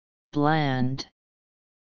bland.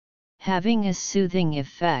 Having a soothing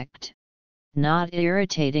effect, not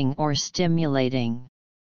irritating or stimulating.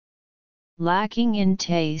 Lacking in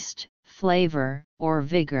taste, flavor, or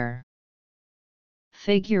vigor.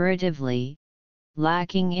 Figuratively,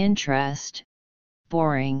 lacking interest,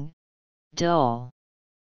 boring, dull.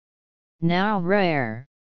 Now rare,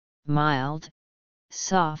 mild,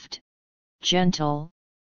 soft, gentle,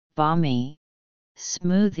 balmy,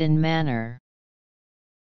 smooth in manner.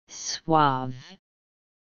 Suave,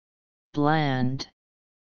 bland.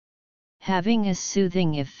 Having a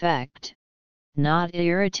soothing effect, not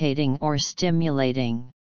irritating or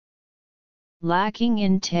stimulating. Lacking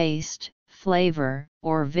in taste, flavor,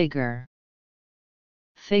 or vigor.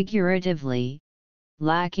 Figuratively,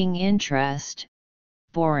 lacking interest,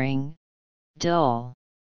 boring, dull.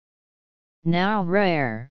 Now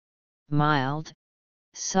rare, mild,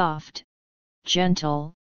 soft,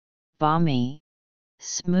 gentle, balmy,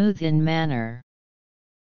 smooth in manner.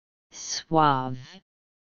 Suave,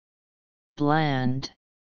 bland.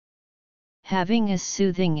 Having a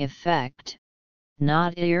soothing effect,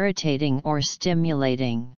 not irritating or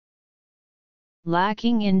stimulating.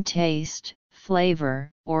 Lacking in taste,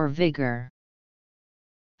 flavor, or vigor.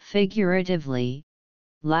 Figuratively,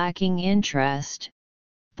 lacking interest,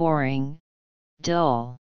 boring,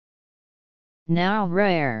 dull. Now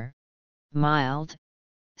rare, mild,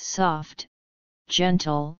 soft,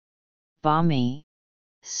 gentle, balmy,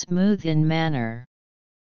 smooth in manner.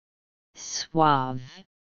 Suave.